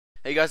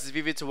Hey guys, it's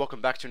Vivid, so welcome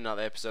back to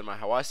another episode of my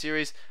Hawaii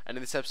series. And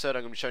in this episode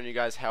I'm going to be showing you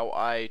guys how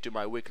I do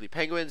my weekly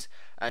penguins.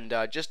 And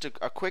just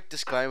a quick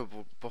disclaimer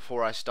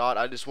before I start,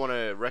 I just want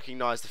to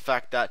recognize the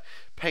fact that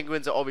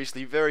penguins are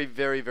obviously very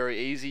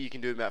easy. You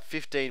can do them in about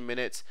 15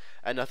 minutes,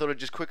 and I thought I'd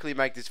just quickly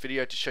make this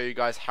video to show you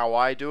guys how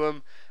I do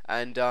them,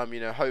 and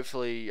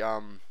hopefully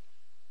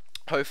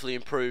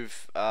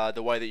improve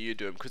the way that you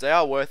do them, because they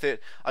are worth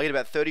it. I get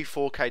about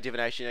 34k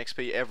divination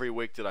XP every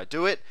week that I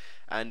do it,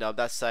 and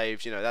that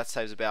saves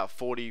about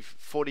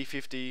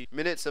 50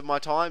 minutes of my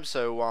time.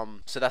 So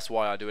that's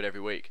why I do it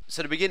every week.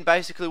 So to begin,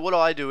 basically what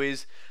I do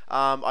is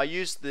I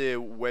use the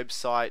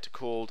website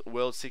called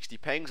World 60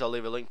 Pengs. I'll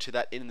leave a link to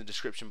that in the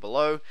description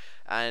below,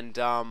 and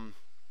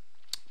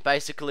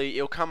basically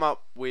it'll come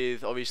up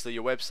with obviously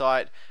your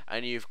website,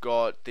 and you've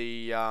got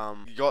the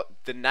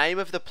name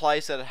of the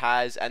place that it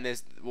has, and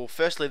there's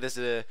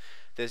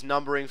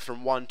numbering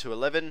from 1 to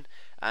 11,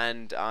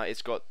 and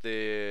it's got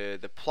the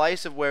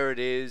place of where it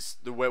is,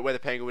 where the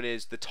penguin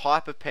is, the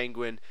type of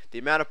penguin, the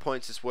amount of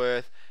points it's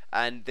worth,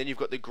 and then you've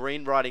got the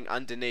green writing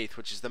underneath,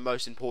 which is the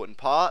most important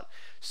part.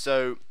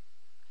 So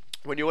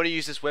when you want to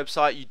use this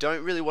website, you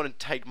don't really want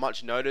to take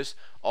much notice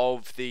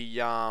of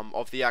the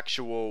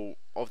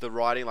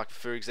writing, like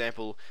for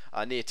example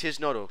near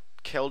Tisnot or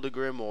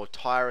Keldegrim or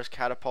Tyrus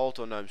Catapult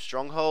or Gnome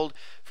Stronghold,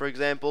 for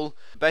example.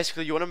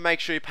 Basically you want to make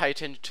sure you pay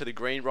attention to the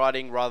green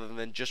writing rather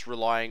than just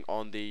relying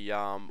on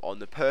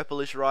the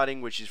purplish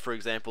writing, which is for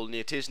example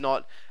near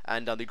Tisnot,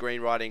 and the green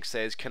writing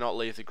says cannot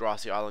leave the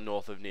grassy island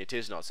north of near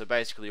Tisnot. So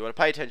basically you want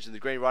to pay attention to the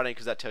green writing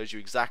because that tells you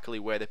exactly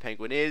where the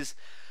penguin is.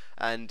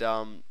 And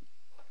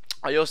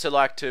I also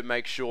like to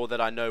make sure that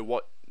I know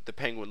what the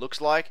penguin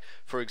looks like.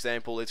 For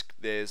example,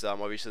 there's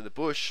obviously the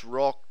bush,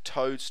 rock,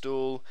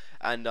 toadstool,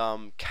 and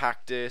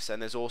cactus,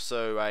 and there's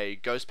also a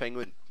ghost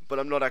penguin, but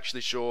I'm not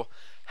actually sure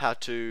how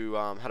to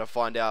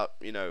find out.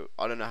 I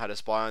don't know how to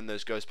spy on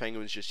those ghost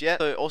penguins just yet.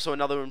 So also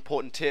another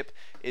important tip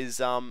is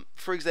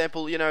for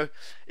example,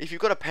 if you've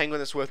got a penguin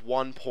that's worth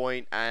 1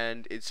 point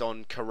and it's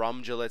on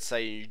Karumja, let's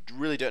say, you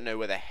really don't know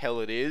where the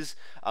hell it is,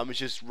 it's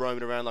just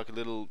roaming around like a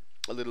little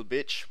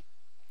bitch.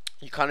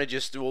 You kind of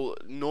just,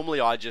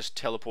 normally I just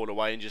teleport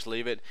away and just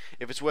leave it.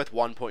 If it's worth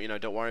 1 point,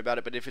 don't worry about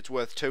it. But if it's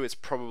worth 2, it's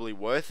probably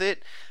worth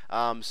it.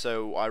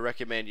 So I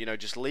recommend,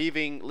 just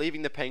leaving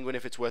the penguin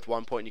if it's worth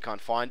 1 point and you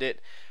can't find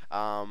it.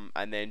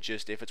 And then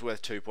just, if it's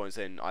worth 2 points,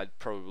 then I'd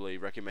probably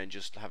recommend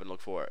just having a look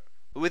for it.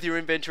 With your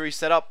inventory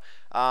setup,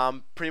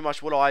 pretty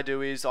much what I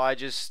do is I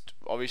just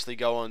obviously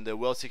go on the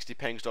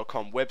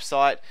world60pengs.com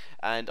website,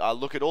 and I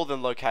look at all the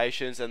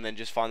locations and then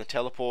just find the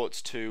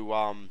teleports to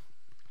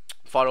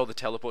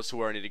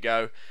where I need to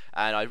go.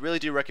 And I really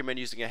do recommend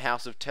using a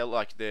house of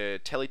like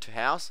the tele to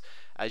house,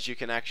 as you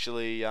can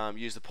actually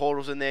use the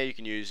portals in there. You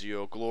can use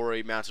your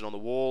glory mounted on the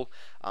wall.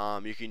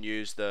 You can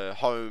use the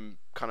home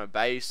kind of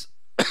base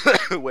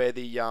where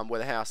the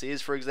house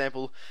is. For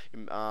example,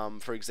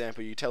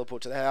 you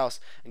teleport to the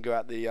house and go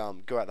out the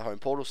home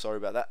portal. Sorry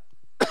about that.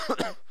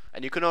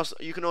 And you can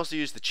also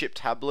use the chip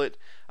tablet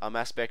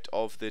aspect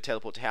of the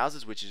teleport to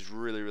houses, which is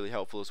really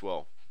helpful as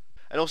well.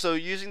 And also,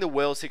 using the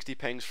World 60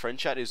 Pengs friend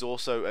chat is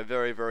also a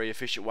very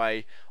efficient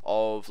way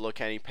of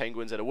locating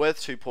penguins that are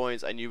worth 2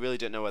 points and you really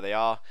don't know where they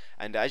are.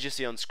 And as you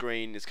see on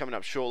screen, it's coming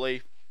up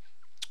shortly,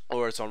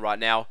 or it's on right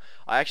now.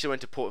 I actually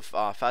went to Port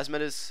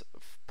Phasmatis,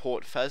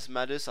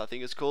 I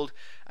think it's called,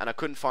 and I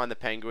couldn't find the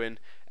penguin.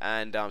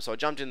 And so I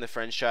jumped in the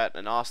friends chat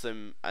and asked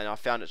them, and I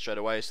found it straight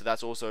away. So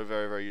that's also a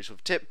very useful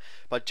tip.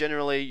 But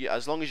generally,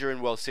 as long as you're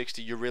in World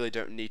 60, you really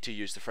don't need to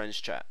use the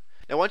friends chat.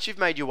 Now, once you've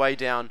made your way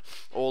down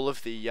all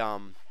of the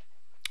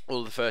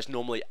first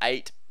normally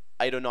 8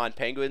 or 9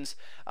 penguins,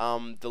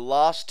 the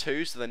last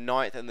 2, so the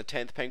 9th and the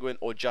 10th penguin,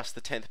 or just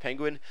the 10th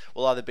penguin,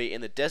 will either be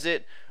in the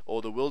desert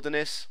or the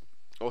wilderness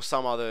or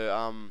some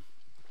other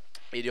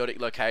idiotic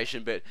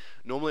location. But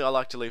normally I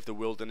like to leave the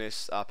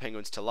wilderness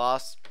penguins to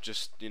last,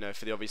 just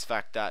for the obvious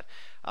fact that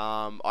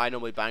I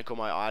normally bank all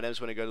my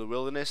items when I go to the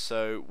wilderness.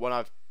 So when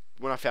I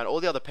found all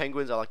the other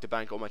penguins, I like to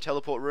bank all my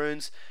teleport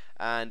runes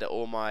and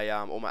all my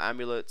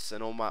amulets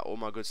and all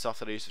my good stuff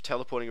that I use for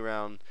teleporting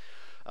around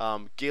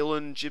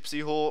Gillen,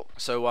 Gypsy Hawk.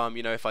 So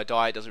if I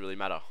die, it doesn't really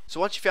matter. So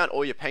once you found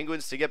all your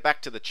penguins, to get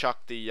back to the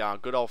Chuck, the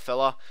good old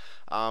fella,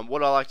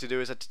 what I like to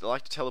do is I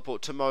like to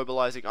teleport to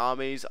mobilizing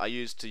armies. I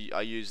use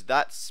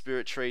that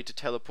spirit tree to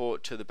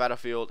teleport to the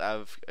battlefield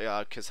of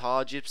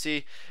Kazhar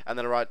Gypsy, and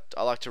then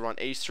I like to run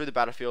east through the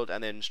battlefield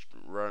and then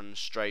run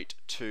straight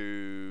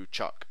to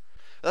Chuck.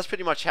 That's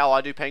pretty much how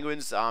I do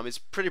penguins. It's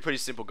pretty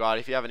simple guide.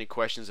 If you have any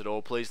questions at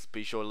all, please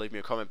be sure to leave me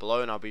a comment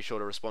below and I'll be sure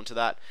to respond to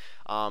that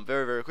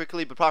very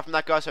quickly. But apart from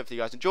that, guys, hopefully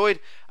you guys enjoyed,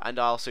 and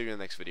I'll see you in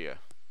the next video.